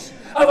bones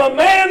of a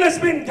man that's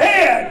been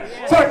dead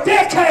for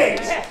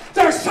decades,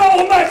 there's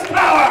so much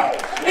power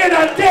in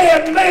a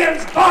dead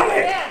man's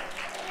body.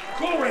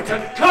 Glory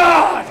to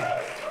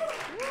God.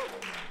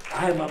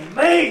 I'm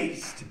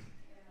amazed.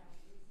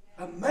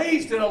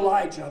 Amazed at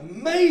Elijah.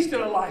 Amazed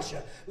at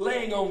Elisha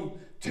laying on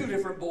 2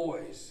 different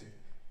boys,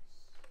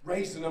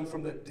 raising them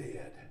from the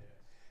dead.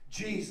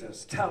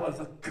 Jesus,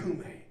 Talitha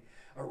Kumi,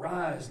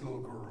 arise,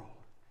 little girl.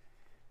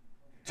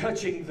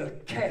 Touching the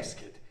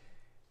casket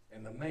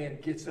And the man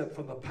gets up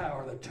from the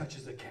power that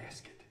touches the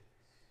casket.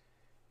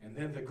 And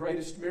then the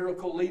greatest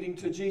miracle leading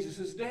to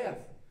Jesus' death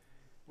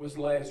was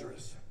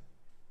Lazarus.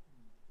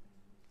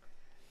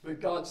 But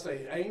God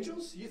said,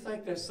 angels, you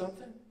think that's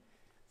something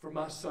for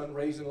my son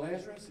raising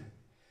Lazarus?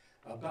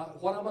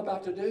 About what I'm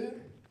about to do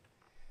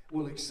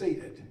will exceed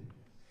it.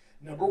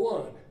 Number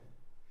one,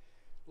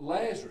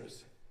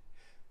 Lazarus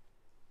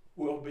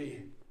will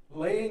be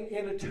laying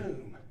in a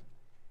tomb,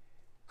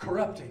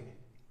 corrupting.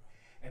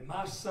 And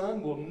my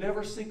son will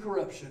never see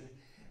corruption.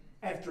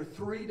 After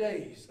 3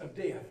 days of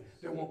death,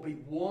 there won't be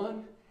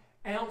 1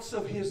 ounce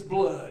of his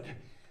blood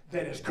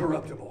that is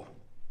corruptible.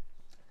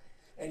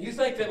 And you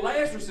think that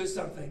Lazarus is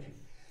something.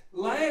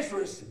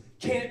 Lazarus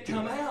can't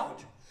come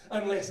out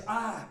unless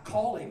I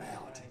call him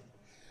out.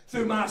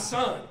 Through my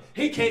son,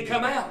 he can't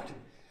come out.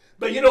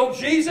 But you know,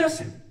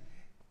 Jesus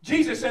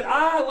said,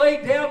 I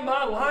lay down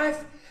my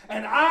life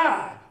and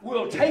I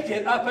will take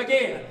it up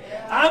again.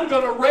 I'm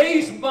going to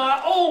raise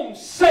my own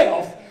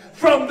self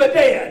from the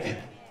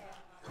dead.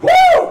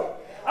 Woo!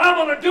 I'm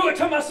going to do it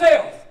to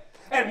myself.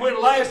 And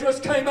when Lazarus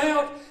came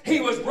out,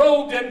 he was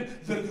robed in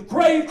the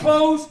grave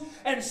clothes,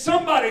 and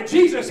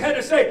Jesus had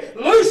to say,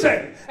 loose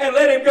him and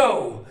let him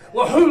go.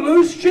 Well, who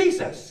loosed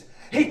Jesus?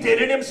 He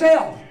did it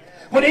himself.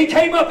 When he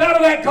came up out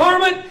of that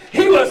garment,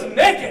 he was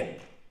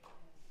naked.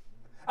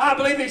 I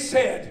believe he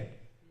said,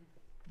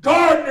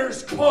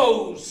 gardener's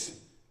clothes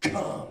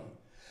come.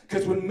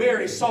 Because when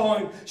Mary saw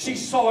him, she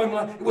saw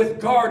him with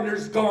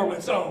gardener's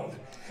garments on.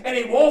 And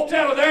he walked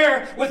out of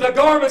there with the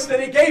garments that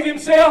he gave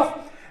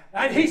himself.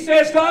 And he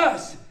says to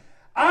us,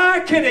 I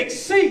can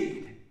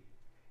exceed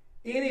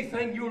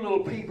anything your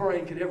little pea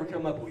brain could ever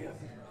come up with.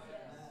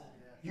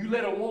 You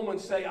let a woman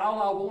say,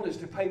 all I want is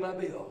to pay my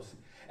bills.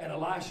 And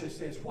Elisha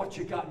says, what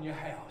you got in your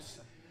house?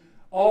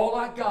 All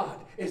I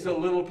got is a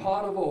little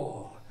pot of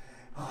oil.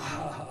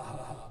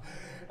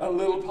 A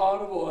little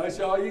pot of oil. That's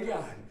all you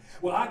got.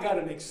 Well, I got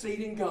an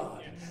exceeding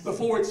God.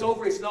 Before it's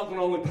over, it's not going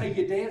to only pay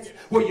your debts,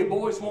 where your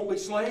boys won't be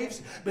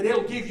slaves, but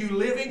it'll give you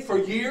living for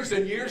years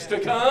and years to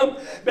come,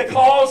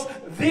 because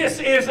this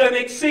is an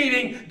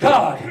exceeding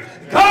God.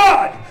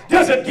 God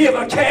doesn't give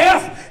a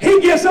calf. He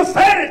gives a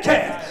fatted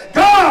calf.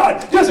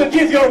 God doesn't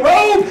give you a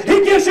robe.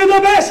 He gives you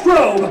the best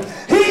robe.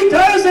 He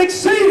does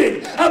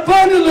exceeding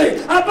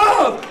abundantly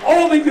above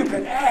all that you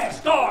can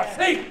ask or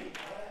think.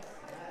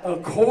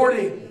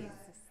 According,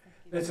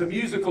 that's a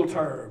musical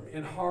term,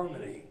 in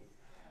harmony.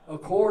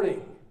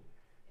 According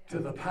to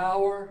the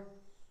power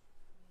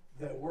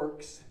that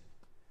works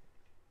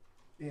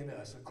in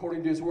us.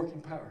 According to his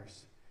working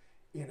powers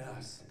in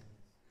us.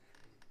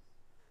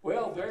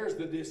 Well, there's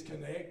the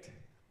disconnect.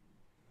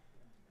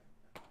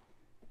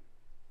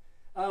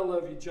 I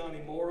love you,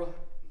 Johnny Mora.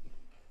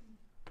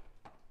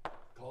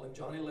 Call him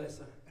Johnny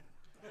Lessa.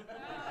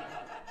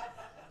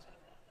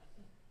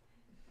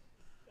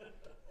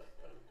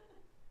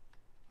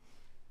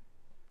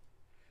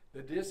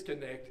 The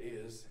disconnect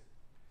is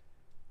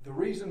the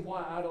reason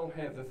why I don't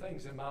have the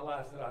things in my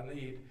life that I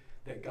need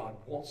that God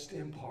wants to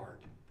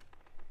impart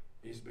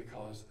is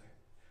because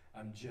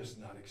I'm just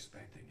not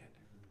expecting it.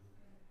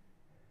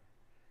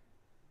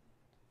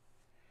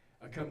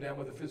 I come down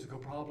with a physical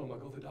problem. I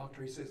go to the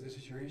doctor. He says, this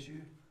is your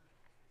issue.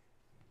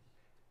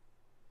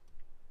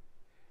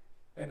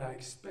 And I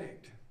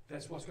expect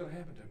that's what's going to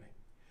happen to me.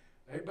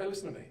 Everybody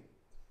listen to me.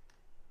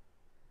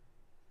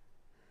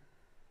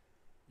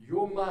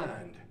 Your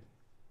mind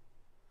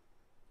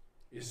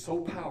is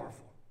so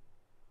powerful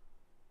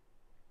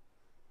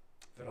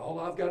that all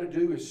I've got to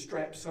do is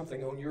strap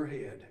something on your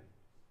head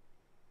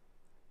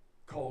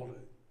called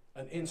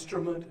an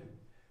instrument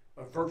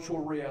of virtual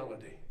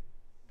reality,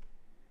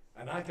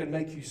 and I can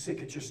make you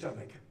sick at your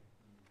stomach.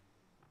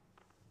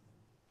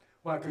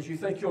 Why? Because you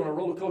think you're on a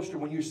roller coaster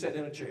when you sit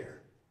in a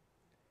chair.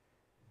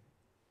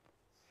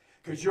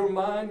 Because your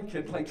mind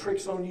can play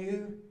tricks on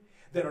you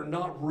that are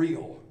not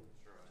real.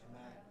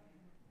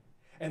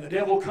 And the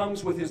devil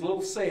comes with his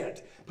little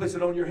set, puts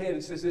it on your head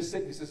and says, this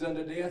sickness is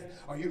unto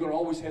death. Are you going to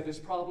always have this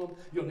problem?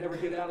 You'll never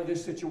get out of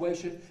this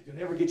situation. You'll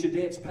never get your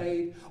debts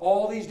paid.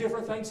 All these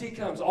different things, he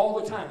comes all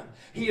the time.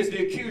 He is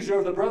the accuser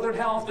of the brethren.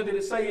 How often did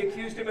it say he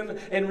accused him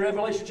in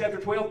Revelation chapter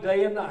 12?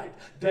 Day and night,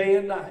 day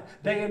and night,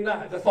 day and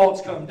night. The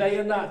thoughts come, day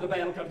and night, the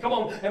battle comes. Come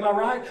on, am I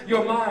right?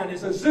 Your mind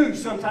is a zoo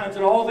sometimes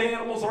and all the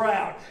animals are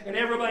out. And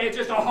everybody, it's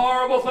just a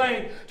horrible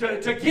thing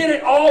to get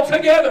it all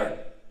together.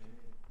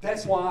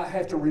 That's why I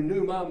have to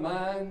renew my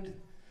mind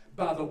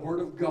by the Word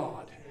of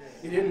God.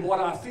 It isn't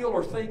what I feel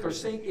or think or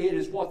sing. It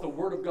is what the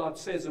Word of God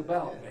says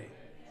about me.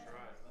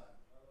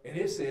 And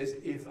it says,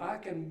 if I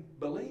can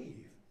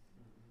believe,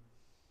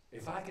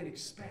 if I can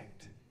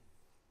expect.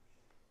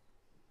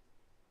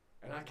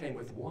 And I came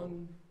with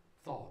one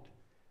thought.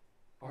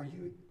 Are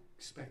you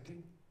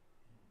expecting?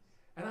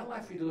 And I'd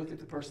like for you to look at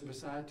the person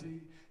beside you,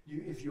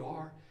 if you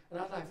are. And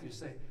I'd like for you to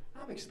say,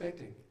 I'm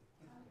expecting.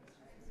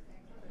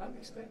 I'm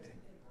expecting.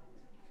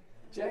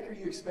 Jack, are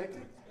you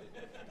expecting?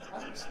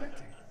 I'm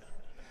expecting.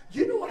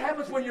 You know what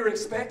happens when you're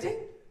expecting?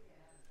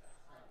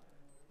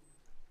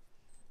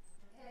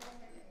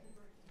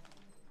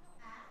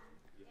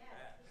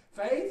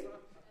 Faith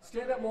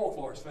and walk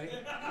for us, Faith.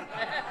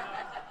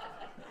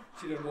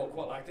 She doesn't walk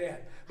quite like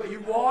that. But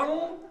you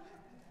waddle,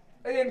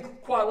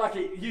 and quite like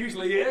it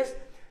usually is.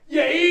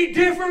 You eat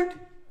different.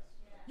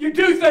 You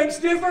do things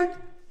different.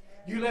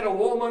 You let a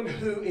woman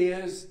who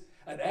is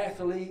an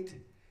athlete,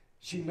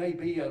 she may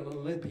be an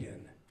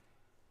Olympian,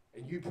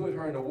 and you put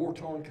her in a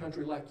war-torn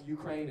country like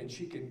Ukraine and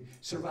she can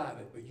survive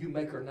it, but you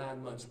make her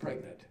 9 months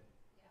pregnant.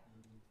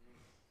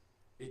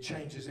 It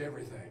changes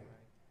everything.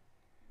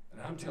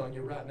 And I'm telling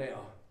you right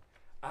now,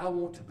 I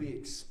want to be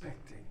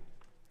expecting,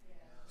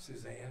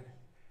 Suzanne,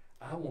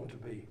 I want to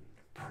be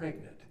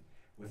pregnant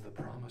with the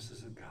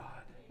promises of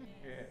God.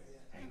 Amen.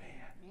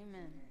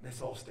 Amen.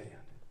 Let's all stand.